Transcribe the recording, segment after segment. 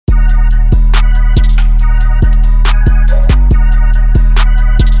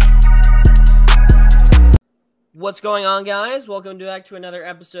What's going on, guys? Welcome back to another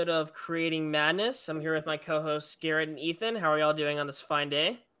episode of Creating Madness. I'm here with my co-hosts Garrett and Ethan. How are y'all doing on this fine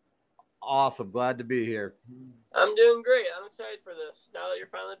day? Awesome. Glad to be here. I'm doing great. I'm excited for this now that you're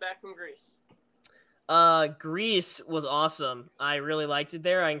finally back from Greece. Greece was awesome. I really liked it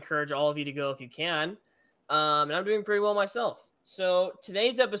there. I encourage all of you to go if you can. And I'm doing pretty well myself. So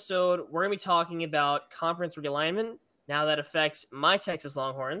today's episode, we're going to be talking about conference realignment, now that affects my Texas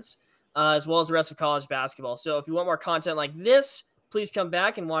Longhorns, as well as the rest of college basketball. So if you want more content like this, please come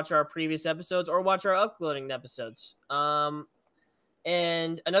back and watch our previous episodes or watch our uploading episodes.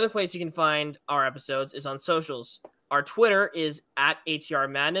 And another place you can find our episodes is on socials. Our Twitter is at ATR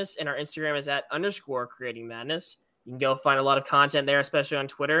Madness, and our Instagram is at _Creating Madness. You can go find a lot of content there, especially on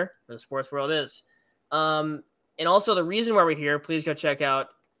Twitter, where the sports world is. And also, the reason why we're here, please go check out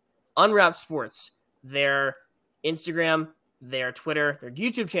Unwrapped Sports, their Instagram, their Twitter, their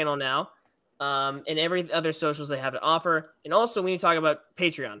YouTube channel now, and every other socials they have to offer. And also, we need to talk about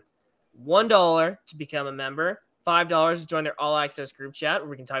Patreon. $1 to become a member, $5 to join their all-access group chat, where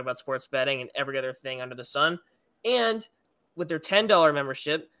we can talk about sports betting and every other thing under the sun. And with their $10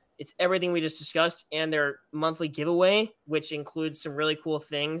 membership, it's everything we just discussed and their monthly giveaway, which includes some really cool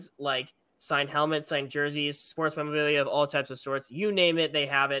things like signed helmets, signed jerseys, sports memorabilia of all types of sorts. You name it, they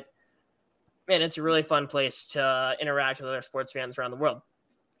have it. And it's a really fun place to interact with other sports fans around the world.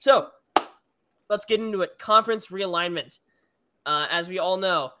 So let's get into it. Conference realignment. As we all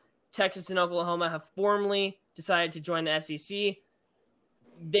know, Texas and Oklahoma have formally decided to join the SEC.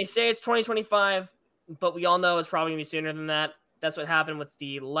 They say it's 2025, but we all know it's probably going to be sooner than that. That's what happened with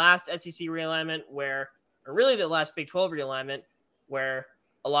the last SEC realignment or really the last Big 12 realignment, where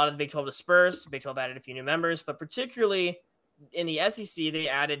a lot of the Big 12 dispersed. Big 12 added a few new members, but particularly in the SEC, they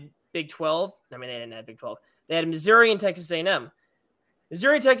added Big 12. I mean, they didn't add Big 12. They had Missouri and Texas A&M.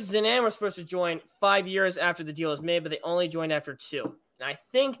 Missouri and Texas A&M were supposed to join 5 years after the deal was made, but they only joined after 2. And I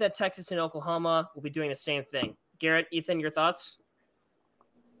think that Texas and Oklahoma will be doing the same thing. Garrett, Ethan, your thoughts?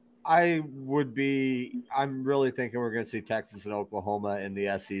 I'm really thinking we're going to see Texas and Oklahoma in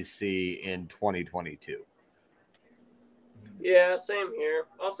the SEC in 2022. Yeah, same here.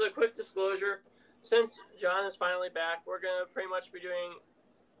 Also, quick disclosure, since John is finally back, we're going to pretty much be doing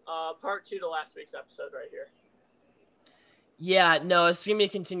part 2 to last week's episode right here. Yeah, no, it's going to be a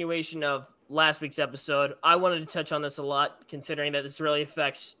continuation of last week's episode. I wanted to touch on this a lot, considering that this really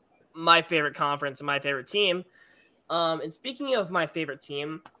affects my favorite conference and my favorite team. And speaking of my favorite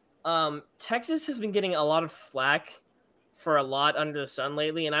team, Texas has been getting a lot of flack for a lot under the sun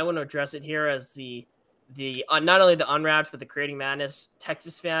lately, and I want to address it here as the not only the Unwrapped but the Creating Madness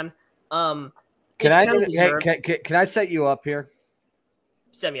Texas fan. Can I set you up here?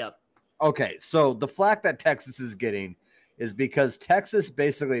 Set me up. Okay, so the flack that Texas is getting is because Texas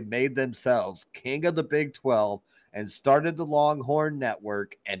basically made themselves king of the Big 12 and started the Longhorn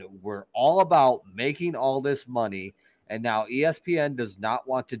Network, and we're all about making all this money. And now ESPN does not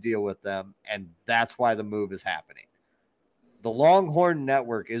want to deal with them, and that's why the move is happening. The Longhorn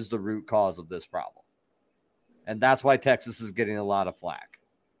Network is the root cause of this problem, and that's why Texas is getting a lot of flack.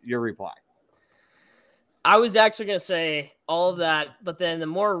 Your reply. I was actually going to say all of that, but then the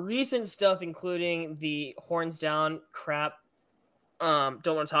more recent stuff, including the horns down crap, don't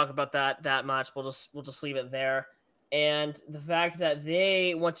want to talk about that much. We'll just leave it there. And the fact that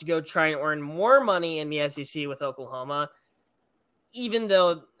they want to go try and earn more money in the SEC with Oklahoma, even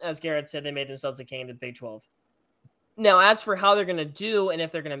though, as Garrett said, they made themselves a king of the Big 12. Now, as for how they're going to do and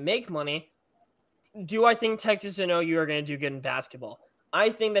if they're going to make money, do I think Texas and OU are going to do good in basketball? I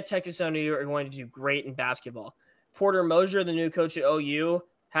think that Texas and OU are going to do great in basketball. Porter Moser, the new coach at OU,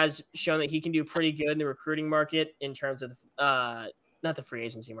 has shown that he can do pretty good in the recruiting market in terms of not the free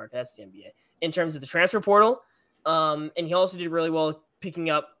agency market, that's the NBA, in terms of the transfer portal. And he also did really well picking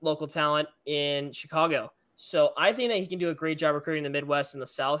up local talent in Chicago. So I think that he can do a great job recruiting the Midwest and the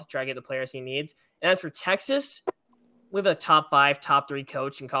South to try to get the players he needs. And as for Texas, we have a top 5, top 3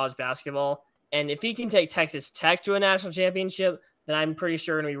 coach in college basketball. And if he can take Texas Tech to a national championship, then I'm pretty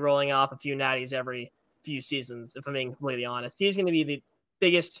sure we're going to be rolling off a few natties every few seasons, if I'm being completely honest. He's going to be the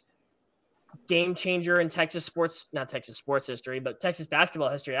biggest game changer in Texas sports, not Texas sports history, but Texas basketball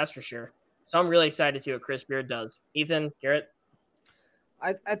history, that's for sure. So I'm really excited to see what Chris Beard does. Ethan, Garrett?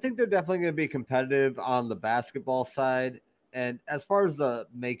 I think they're definitely going to be competitive on the basketball side. And as far as the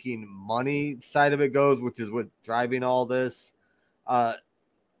making money side of it goes, which is what's driving all this,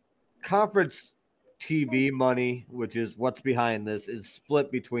 conference TV money, which is what's behind this, is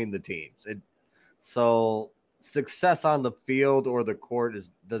split between the teams. So success on the field or the court is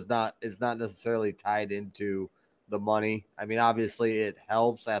not necessarily tied into the money. I mean, obviously it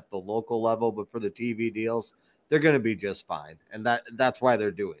helps at the local level, but for the TV deals, they're going to be just fine, and that's why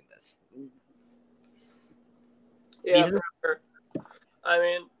they're doing this. Yeah, for sure. I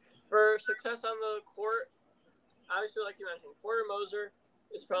mean, for success on the court, obviously, like you mentioned, Porter Moser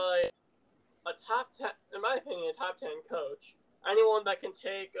is probably a top 10, in my opinion, a top 10 coach. Anyone that can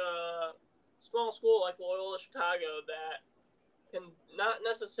take a small school like Loyola Chicago that can not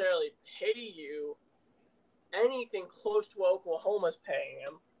necessarily pay you anything close to what Oklahoma's paying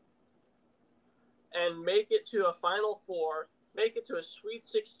him and make it to a Final Four, make it to a Sweet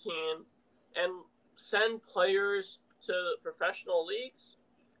 16, and send players to professional leagues,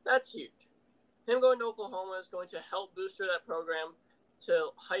 that's huge. Him going to Oklahoma is going to help booster that program to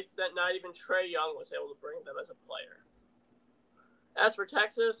heights that not even Trae Young was able to bring them as a player. As for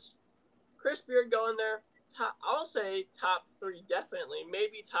Texas, Chris Beard going there, I'll say top 3 definitely,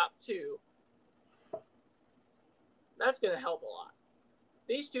 maybe top 2. That's going to help a lot.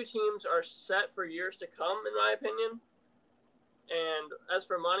 These two teams are set for years to come, in my opinion. And as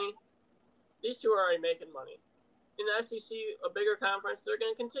for money, these two are already making money. In the SEC, a bigger conference, they're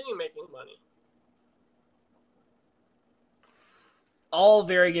going to continue making money. All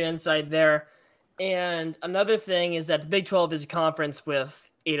very good insight there. And another thing is that the Big 12 is a conference with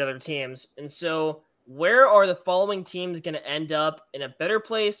 8 other teams. And so where are the following teams going to end up, in a better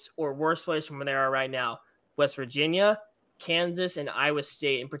place or worse place from where they are right now? West Virginia, Kansas, and Iowa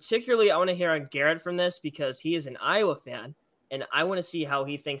State. And particularly, I want to hear on Garrett from this because he is an Iowa fan, and I want to see how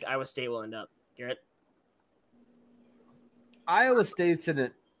he thinks Iowa State will end up. Garrett? Iowa State's in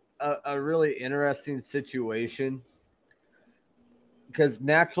a really interesting situation because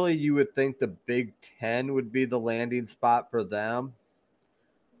naturally you would think the Big Ten would be the landing spot for them.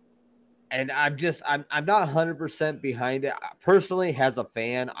 And I'm not 100% behind it. Personally, as a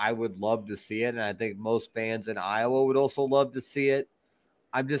fan, I would love to see it. And I think most fans in Iowa would also love to see it.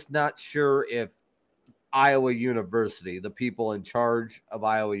 I'm just not sure if Iowa University, the people in charge of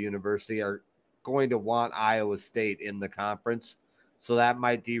Iowa University, are going to want Iowa State in the conference. So that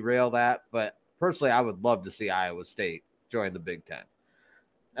might derail that. But personally, I would love to see Iowa State join the Big Ten.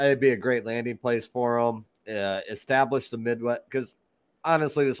 It'd be a great landing place for them. Establish the Midwest, because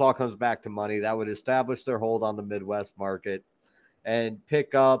honestly, this all comes back to money. That would establish their hold on the Midwest market and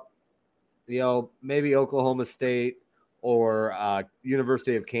pick up, maybe Oklahoma State or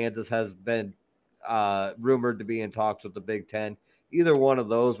University of Kansas has been rumored to be in talks with the Big Ten. Either one of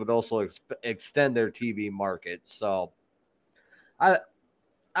those would also extend their TV market. So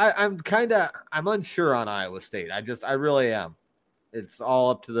I'm unsure on Iowa State. I really am. It's all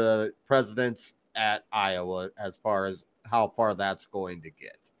up to the presidents at Iowa as far as how far that's going to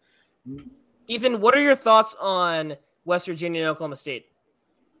get. Ethan, what are your thoughts on West Virginia and Oklahoma State?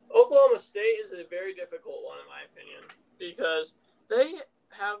 Oklahoma State is a very difficult one, in my opinion, because they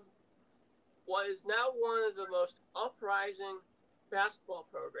have what is now one of the most uprising basketball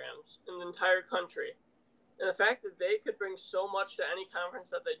programs in the entire country. And the fact that they could bring so much to any conference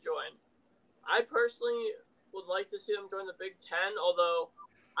that they join. I personally would like to see them join the Big Ten, although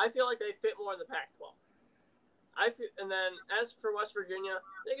I feel like they fit more in the Pac-12. And then as for West Virginia,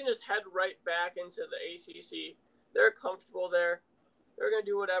 they can just head right back into the ACC. They're comfortable there. They're going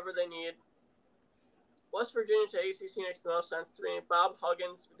to do whatever they need. West Virginia to ACC makes the most sense to me. Bob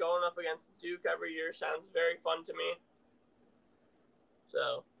Huggins going up against Duke every year sounds very fun to me.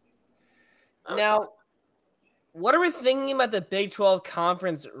 So, now, what are we thinking about the Big 12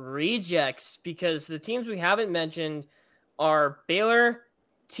 Conference rejects? Because the teams we haven't mentioned are Baylor,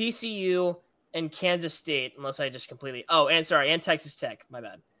 TCU, and Kansas State, unless I just completely... and Texas Tech. My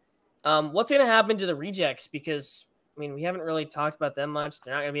bad. What's going to happen to the rejects? Because, we haven't really talked about them much.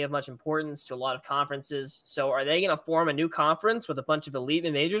 They're not going to be of much importance to a lot of conferences. So are they going to form a new conference with a bunch of elite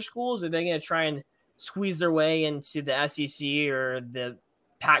and major schools? Or are they going to try and squeeze their way into the SEC or the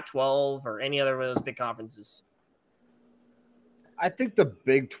Pac-12 or any other of those big conferences? I think the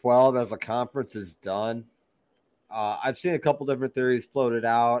Big 12 as a conference is done. I've seen a couple different theories floated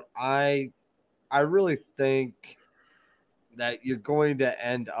out. I really think that you're going to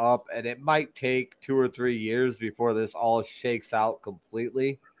end up, and it might take 2 or 3 years before this all shakes out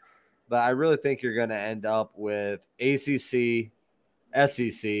completely, but I really think you're going to end up with ACC,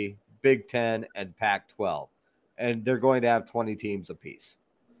 SEC, Big 10, and Pac-12, and they're going to have 20 teams apiece.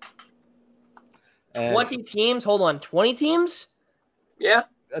 20 teams? Hold on, 20 teams? Yeah.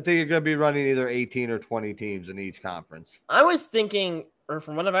 I think you're going to be running either 18 or 20 teams in each conference. I was thinking, or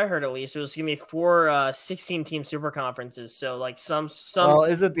from what I heard at least, it was going to be 4 16-team super conferences. So, like some. Well,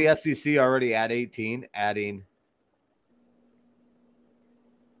 isn't the SEC already at 18? Adding.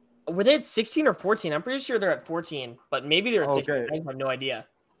 Were they at 16 or 14? I'm pretty sure they're at 14, but maybe they're at 16. I have no idea.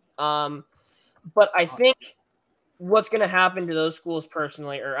 But I think what's going to happen to those schools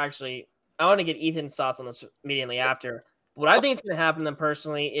personally, or actually, I want to get Ethan's thoughts on this immediately after. What I think is going to happen to them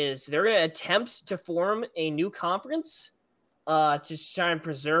personally is they're going to attempt to form a new conference to try and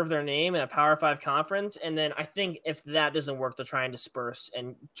preserve their name in a Power 5 conference. And then I think if that doesn't work, they'll try and disperse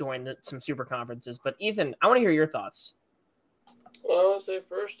and join some super conferences. But Ethan, I want to hear your thoughts. Well, I'll say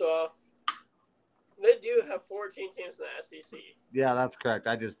first off, they do have 14 teams in the SEC. Yeah, that's correct.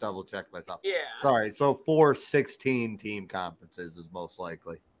 I just double checked myself. Yeah. Sorry. So 4 16-team conferences is most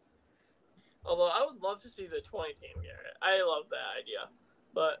likely. Although I would love to see the 20-team get it. I love that idea.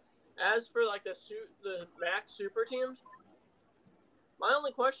 But as for like the MAC super teams, my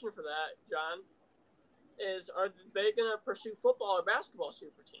only question for that, John, is are they going to pursue football or basketball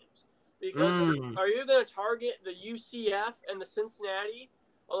super teams? Because are you going to target the UCF and the Cincinnati,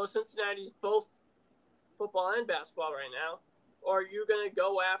 although Cincinnati's both football and basketball right now, or are you going to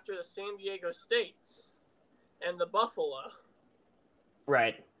go after the San Diego States and the Buffalo?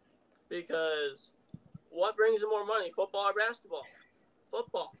 Right. Because what brings them more money, football or basketball?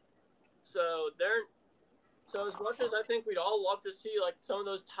 Football. So as much as I think we'd all love to see like some of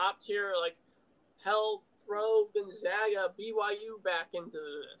those top tier, like throw Gonzaga, BYU back into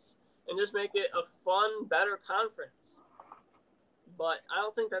this and just make it a fun, better conference. But I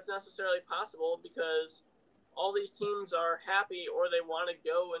don't think that's necessarily possible because all these teams are happy or they want to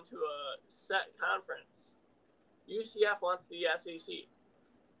go into a set conference. UCF wants the SEC.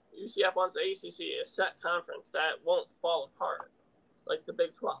 UCF wants the ACC, a set conference that won't fall apart like the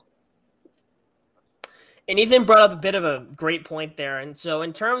Big 12. And Ethan brought up a bit of a great point there. And so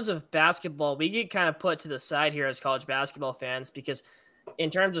in terms of basketball, we get kind of put to the side here as college basketball fans because in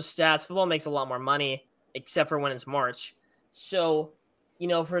terms of stats, football makes a lot more money except for when it's March. So,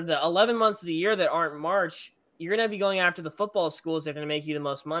 for the 11 months of the year that aren't March, you're going to be going after the football schools that are going to make you the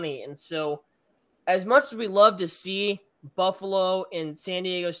most money. And so as much as we love to see Buffalo and San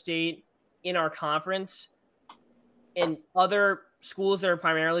Diego State in our conference and other schools that are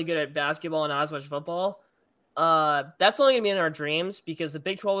primarily good at basketball and not as much football, that's only going to be in our dreams because the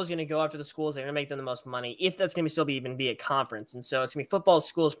Big 12 is going to go after the schools that are going to make them the most money if that's going to still be a conference. And so it's going to be football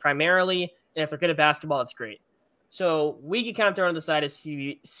schools primarily, and if they're good at basketball, that's great. So we get kind of thrown on the side as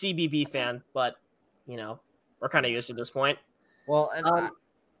CBB fans, but, we're kind of used to this point. Well, and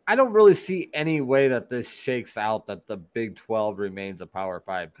I don't really see any way that this shakes out that the Big 12 remains a Power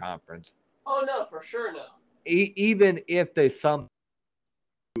 5 conference. Oh, no, for sure no. Even if they somehow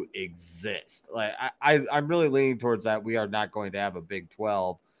exist. Like I'm really leaning towards that we are not going to have a Big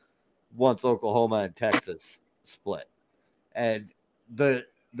 12 once Oklahoma and Texas split. And the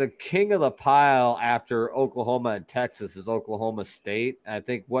king of the pile after Oklahoma and Texas is Oklahoma State. And I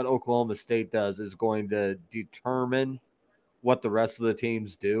think what Oklahoma State does is going to determine what the rest of the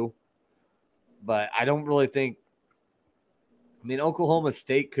teams do. But I don't really think Oklahoma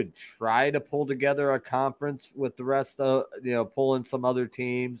State could try to pull together a conference with the rest of, pull in some other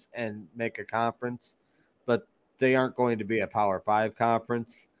teams and make a conference, but they aren't going to be a Power 5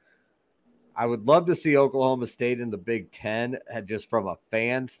 conference. I would love to see Oklahoma State in the Big 10 just from a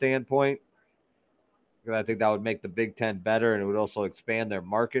fan standpoint, because I think that would make the Big 10 better and it would also expand their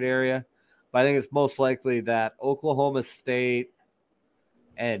market area. But I think it's most likely that Oklahoma State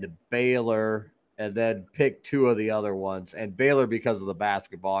and Baylor, and then pick 2 of the other ones. And Baylor because of the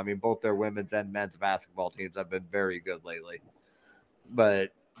basketball. Both their women's and men's basketball teams have been very good lately.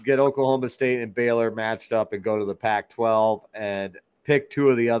 But get Oklahoma State and Baylor matched up and go to the Pac-12 and pick 2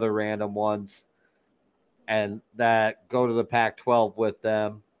 of the other random ones and that go to the Pac-12 with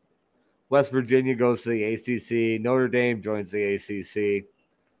them. West Virginia goes to the ACC. Notre Dame joins the ACC.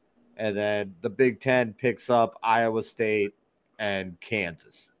 And then the Big 10 picks up Iowa State and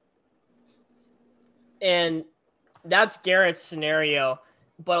Kansas. And that's Garrett's scenario.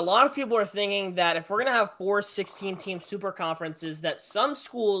 But a lot of people are thinking that if we're going to have 4 16-team super conferences, that some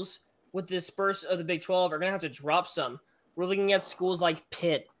schools with this disperse of the Big 12 are going to have to drop some. We're looking at schools like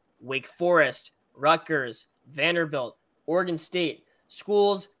Pitt, Wake Forest, Rutgers, Vanderbilt, Oregon State,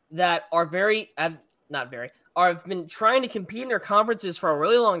 schools that are have been trying to compete in their conferences for a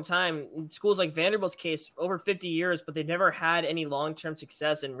really long time. In schools like Vanderbilt's case, over 50 years, but they've never had any long-term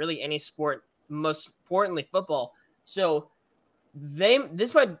success in really any sport, most importantly football. So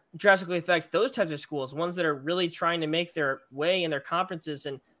this might drastically affect those types of schools, ones that are really trying to make their way in their conferences.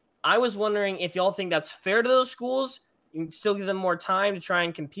 And I was wondering if y'all think that's fair to those schools. You can still give them more time to try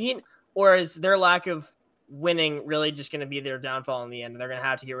and compete, or is their lack of winning really just going to be their downfall in the end, and they're going to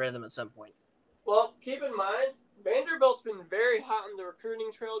have to get rid of them at some point? Well, keep in mind, Vanderbilt's been very hot on the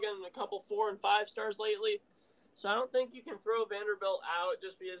recruiting trail, getting a couple 4 and 5 stars lately. So I don't think you can throw Vanderbilt out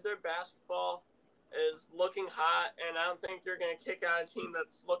just because their basketball is looking hot, and I don't think you're going to kick out a team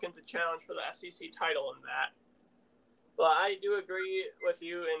that's looking to challenge for the SEC title in that. But I do agree with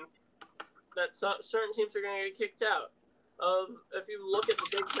you in that certain teams are going to get kicked out. If you look at the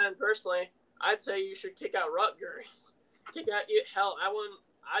Big Ten personally, I'd say you should kick out Rutgers.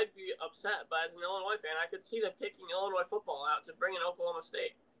 I'd be upset, but as an Illinois fan, I could see them kicking Illinois football out to bring in Oklahoma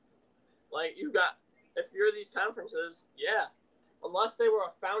State. Like, if you're these conferences, yeah. Unless they were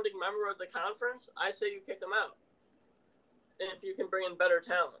a founding member of the conference, I say you kick them out. And if you can bring in better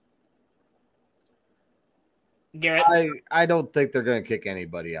talent. Garrett? I don't think they're going to kick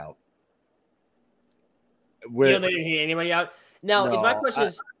anybody out. You don't think they're going to kick anybody out? Now, my question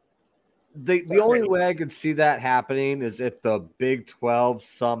is... The only way I could see that happening is if the Big 12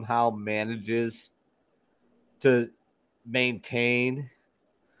 somehow manages to maintain,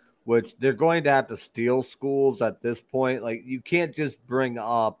 which they're going to have to steal schools at this point. Like, you can't just bring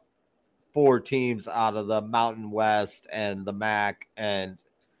up 4 teams out of the Mountain West and the MAC and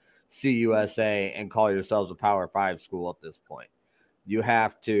CUSA and call yourselves a Power 5 school at this point. You're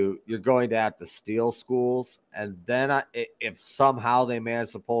going to have to steal schools. And then if somehow they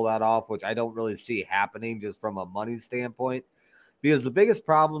manage to pull that off, which I don't really see happening just from a money standpoint, because the biggest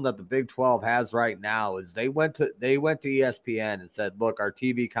problem that the Big 12 has right now is they went to ESPN and said, look, our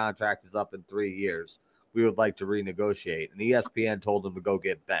TV contract is up in 3 years. We would like to renegotiate. And ESPN told them to go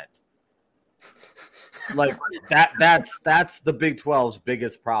get bent. Like that's the Big 12's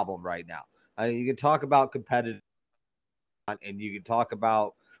biggest problem right now. I mean, you can talk about competitive, and you can talk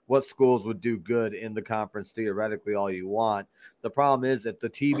about what schools would do good in the conference theoretically all you want. The problem is if the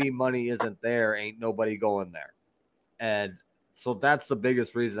TV money isn't there, ain't nobody going there. And so that's the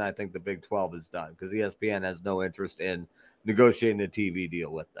biggest reason I think the Big 12 is done, because ESPN has no interest in negotiating a TV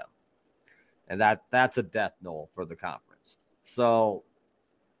deal with them. And that's a death knell for the conference. So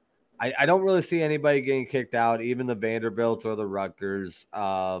I don't really see anybody getting kicked out, even the Vanderbilts or the Rutgers.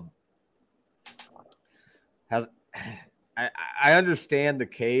 I understand the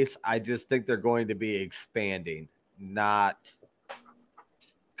case. I just think they're going to be expanding, not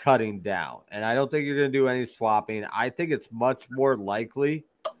cutting down. And I don't think you're going to do any swapping. I think it's much more likely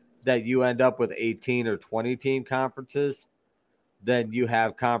that you end up with 18 or 20 team conferences than you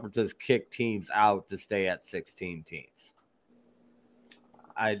have conferences kick teams out to stay at 16 teams.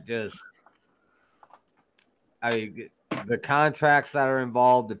 The contracts that are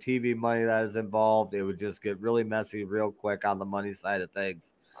involved, the TV money that is involved, it would just get really messy real quick on the money side of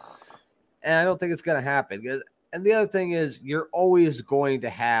things. And I don't think it's going to happen. And the other thing is, you're always going to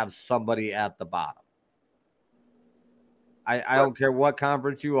have somebody at the bottom. I don't care what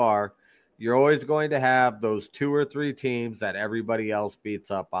conference you are. You're always going to have those 2 or 3 teams that everybody else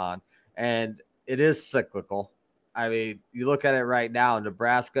beats up on. And it is cyclical. I mean, you look at it right now,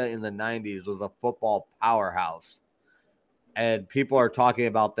 Nebraska in the 90s was a football powerhouse. And people are talking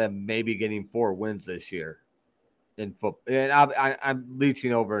about them maybe getting 4 wins this year in football. And I'm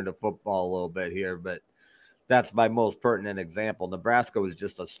leeching over into football a little bit here, but that's my most pertinent example. Nebraska was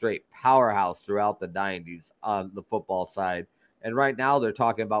just a straight powerhouse throughout the 90s on the football side. And right now they're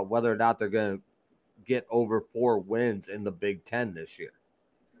talking about whether or not they're going to get over 4 wins in the Big Ten this year.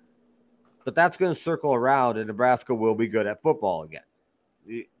 But that's going to circle around, and Nebraska will be good at football again.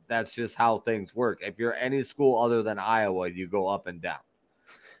 That's just how things work. If you're any school other than Iowa, you go up and down.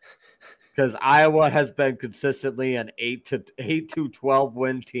 Because Iowa has been consistently an 8 to 12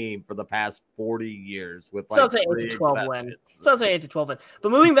 win team for the past 40 years. With like Sounds like 8 to 12 win. Sounds like 8 to 12 win.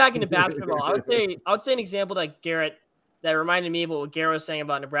 But moving back into basketball, I would say an example that reminded me of what Garrett was saying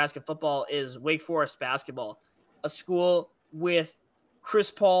about Nebraska football is Wake Forest basketball, a school with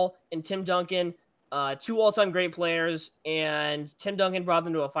Chris Paul and Tim Duncan. 2 all-time great players, and Tim Duncan brought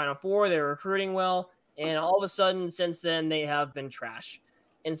them to a Final Four. They were recruiting well, and all of a sudden, since then, they have been trash.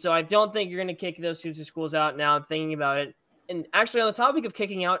 And so I don't think you're going to kick those 2 schools out now. I'm thinking about it. And actually, on the topic of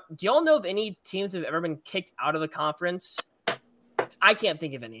kicking out, do y'all know of any teams that have ever been kicked out of the conference? I can't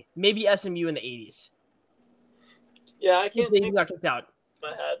think of any. Maybe SMU in the 80s. Yeah, I can't think. Got kicked out. My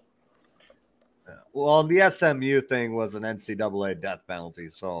head. Well, the SMU thing was an NCAA death penalty,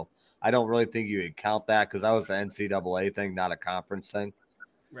 so I don't really think you would count that because that was the NCAA thing, not a conference thing.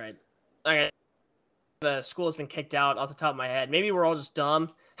 Right. Okay. The school has been kicked out off the top of my head. Maybe we're all just dumb,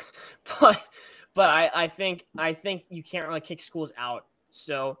 but I think you can't really kick schools out.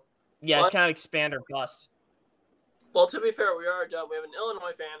 So yeah, it's kind of expand or bust. Well, to be fair, we are dumb. We have an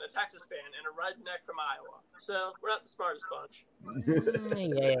Illinois fan, a Texas fan, and a redneck from Iowa. So we're not the smartest bunch.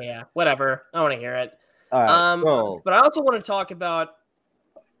 Yeah. Whatever. I want to hear it. All right, but I also want to talk about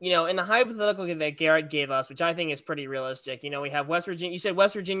in the hypothetical that Garrett gave us, which I think is pretty realistic, we have West Virginia. You said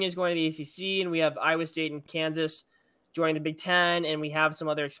West Virginia is going to the ACC, and we have Iowa State and Kansas joining the Big Ten, and we have some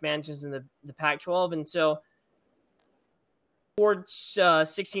other expansions in the Pac-12. And so, for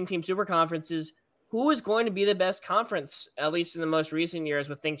 16-team super conferences, who is going to be the best conference, at least in the most recent years,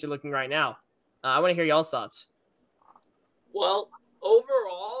 with things you're looking right now? I want to hear y'all's thoughts. Well,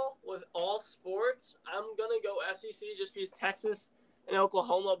 overall, with all sports, I'm going to go SEC just because Texas and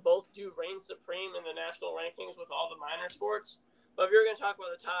Oklahoma both do reign supreme in the national rankings with all the minor sports. But if you're going to talk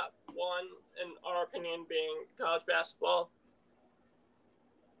about the top one, in our opinion, being college basketball,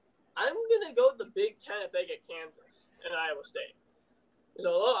 I'm going to go with the Big Ten if they get Kansas and Iowa State. Because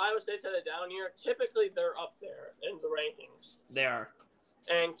although Iowa State's had a down year, typically they're up there in the rankings. They are.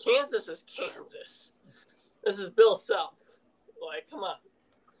 And Kansas is Kansas. This is Bill Self. Like, come on.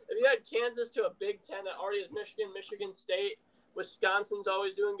 If you had Kansas to a Big Ten that already is Michigan State, Wisconsin's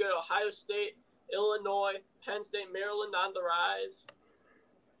always doing good, Ohio State, Illinois, Penn State, Maryland on the rise.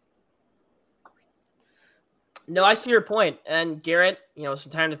 No, I see your point. And Garrett, some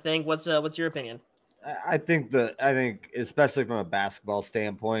time to think. What's your opinion? I think especially from a basketball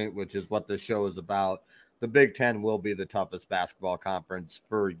standpoint, which is what this show is about, the Big Ten will be the toughest basketball conference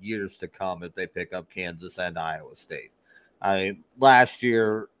for years to come if they pick up Kansas and Iowa State. Last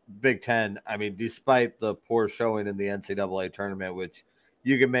year, Big Ten, despite the poor showing in the NCAA tournament, which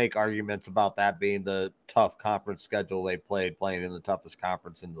you can make arguments about that being the tough conference schedule they playing in the toughest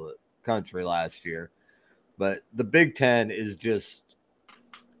conference in the country last year. But the Big Ten is just,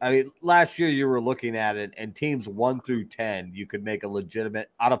 last year you were looking at it, and teams 1 through 10, you could make a legitimate,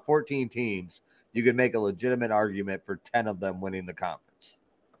 out of 14 teams, you could make a legitimate argument for 10 of them winning the conference.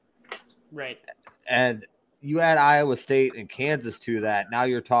 Right. And you add Iowa State and Kansas to that, now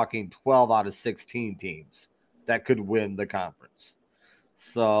you're talking 12 out of 16 teams that could win the conference.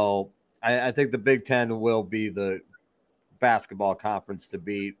 So I think the Big Ten will be the basketball conference to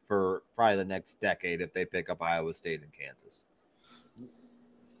beat for probably the next decade if they pick up Iowa State and Kansas.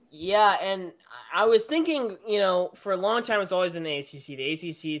 Yeah, and I was thinking, for a long time it's always been the ACC. The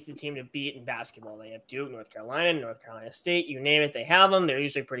ACC is the team to beat in basketball. They have Duke, North Carolina State, you name it, they have them. They're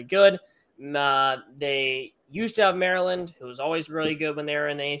usually pretty good. They used to have Maryland, who was always really good when they were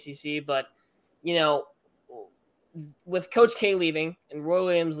in the ACC, but with Coach K leaving and Roy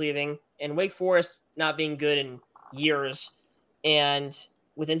Williams leaving and Wake Forest not being good in years, and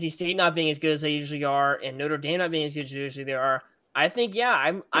with NC State not being as good as they usually are, and Notre Dame not being as good as usually they are, I think,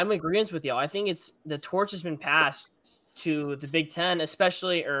 I'm in agreement with y'all. I think the torch has been passed to the Big Ten,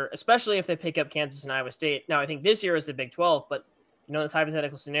 especially if they pick up Kansas and Iowa State. Now, I think this year is the Big 12, but this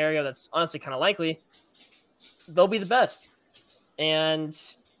hypothetical scenario that's honestly kind of likely, they'll be the best. And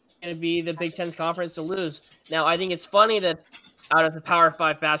it's going to be the Big Ten's conference to lose. Now, I think it's funny that out of the Power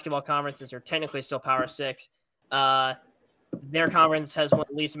 5 basketball conferences, or technically still Power 6, their conference has won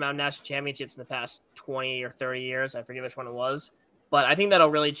the least amount of national championships in the past 20 or 30 years. I forget which one it was. But I think that'll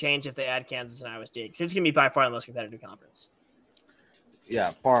really change if they add Kansas and Iowa State, because it's going to be by far the most competitive conference. Yeah,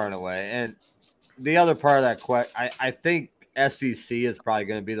 far and away. And the other part of that question, I think SEC is probably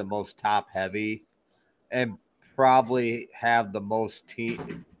going to be the most top-heavy and probably have the most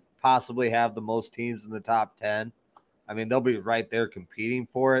possibly have the most teams in the top 10. They'll be right there competing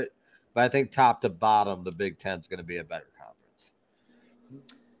for it. But I think top to bottom, the Big Ten is going to be a better conference.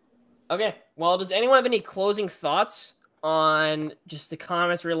 Okay. Well, does anyone have any closing thoughts on just the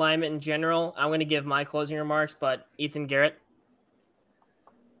conference realignment in general? I'm going to give my closing remarks, but Ethan, Garrett?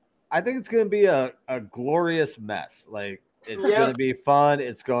 I think it's going to be a glorious mess. It's going to be fun.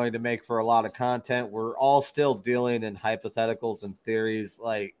 It's going to make for a lot of content. We're all still dealing in hypotheticals and theories.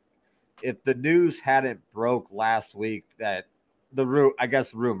 If the news hadn't broke last week that I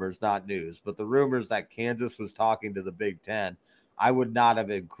guess rumors, not news, but the rumors that Kansas was talking to the Big Ten, I would not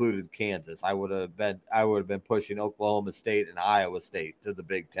have included Kansas. I would have been pushing Oklahoma State and Iowa State to the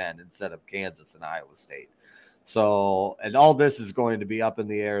Big Ten instead of Kansas and Iowa State. So, and all this is going to be up in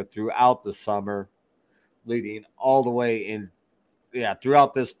the air throughout the summer, leading all the way in,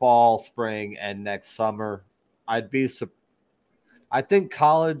 throughout this fall, spring, and next summer. I think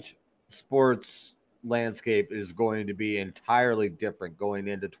college sports landscape is going to be entirely different going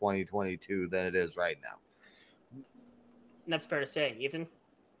into 2022 than it is right now. That's fair to say. Ethan?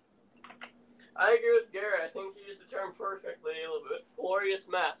 I agree with Garrett. I think he used the term perfectly with glorious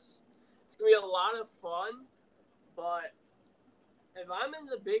mess. It's going to be a lot of fun, but if I'm in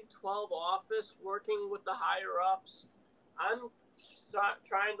the Big 12 office working with the higher-ups, I'm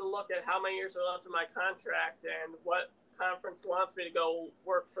trying to look at how many years are left in my contract and what conference wants me to go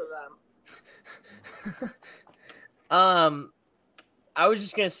work for them. I was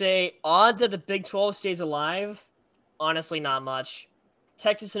just going to say, odds that the Big 12 stays alive, honestly, not much.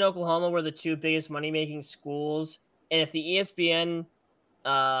 Texas and Oklahoma were the two biggest money-making schools. And if the ESPN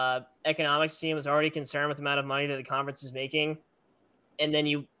economics team is already concerned with the amount of money that the conference is making, and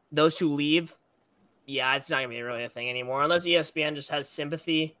then those two leave, yeah, it's not going to be really a thing anymore. Unless ESPN just has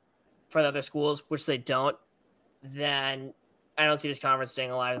sympathy for the other schools, which they don't, then I don't see this conference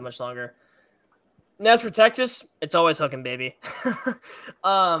staying alive much longer. And as for Texas, it's always hooking, baby.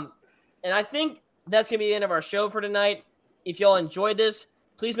 And I think that's going to be the end of our show for tonight. If y'all enjoyed this,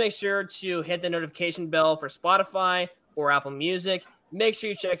 please make sure to hit the notification bell for Spotify or Apple Music. Make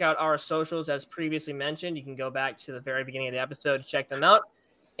sure you check out our socials as previously mentioned. You can go back to the very beginning of the episode to check them out.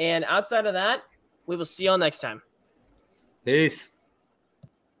 And outside of that, we will see y'all next time. Peace.